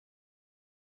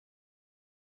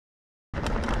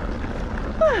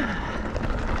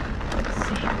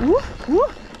Ooh, ooh.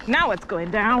 Now it's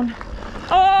going down.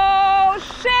 Oh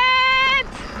shit!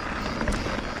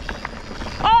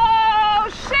 Oh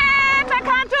shit! I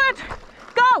can't do it!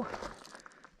 Go!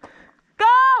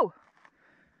 Go!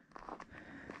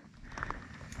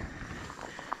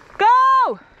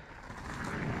 Go!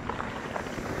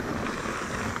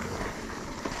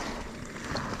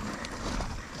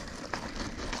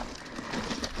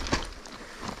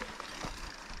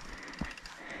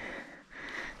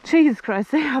 Jesus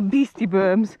Christ, they are beastie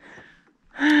berms.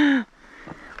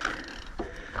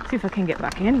 See if I can get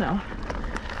back in now.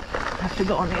 I have to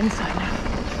go on the inside now.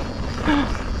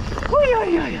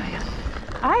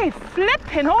 I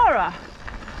flipping horror.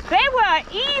 They were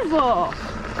evil.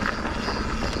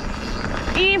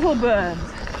 Evil berms.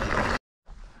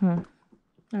 I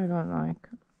don't like.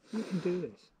 You can do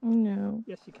this. No.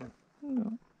 Yes, you can.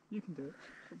 No. You can do it.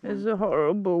 There's a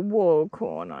horrible wall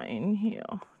corner in here,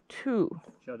 too.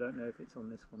 I don't know if it's on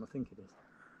this one. I think it is.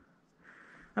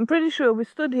 I'm pretty sure we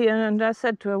stood here and I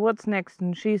said to her, what's next?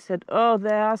 And she said, oh,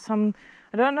 there are some,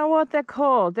 I don't know what they're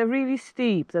called. They're really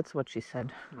steep. That's what she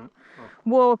said. Oh.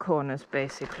 Wall corners,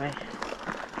 basically.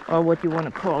 Or what you want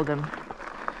to call them.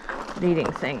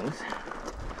 Leading things.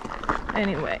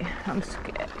 Anyway, I'm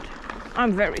scared.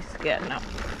 I'm very scared now.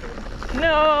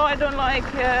 No, I don't like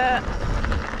it.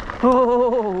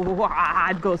 Oh,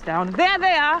 it goes down. There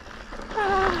they are.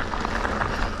 Nine.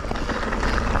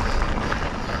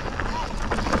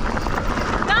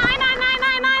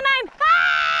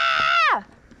 Ah!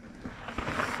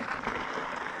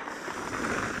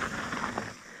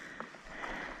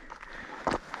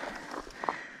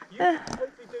 You can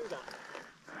totally do that.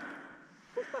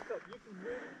 Push back up. You can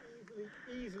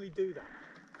really easily do that.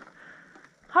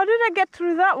 How did I get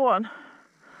through that one?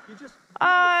 You just.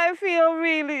 I feel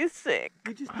really sick.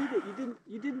 You just did it.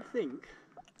 You didn't think.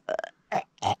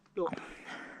 Look,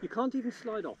 you can't even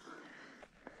slide off.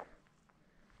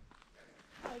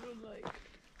 I don't like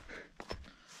it.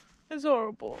 It's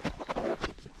horrible.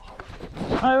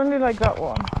 I only like that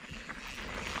one.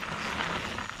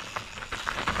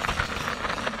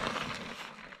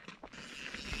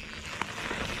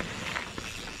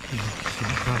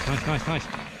 Nice.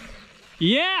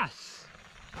 Yes!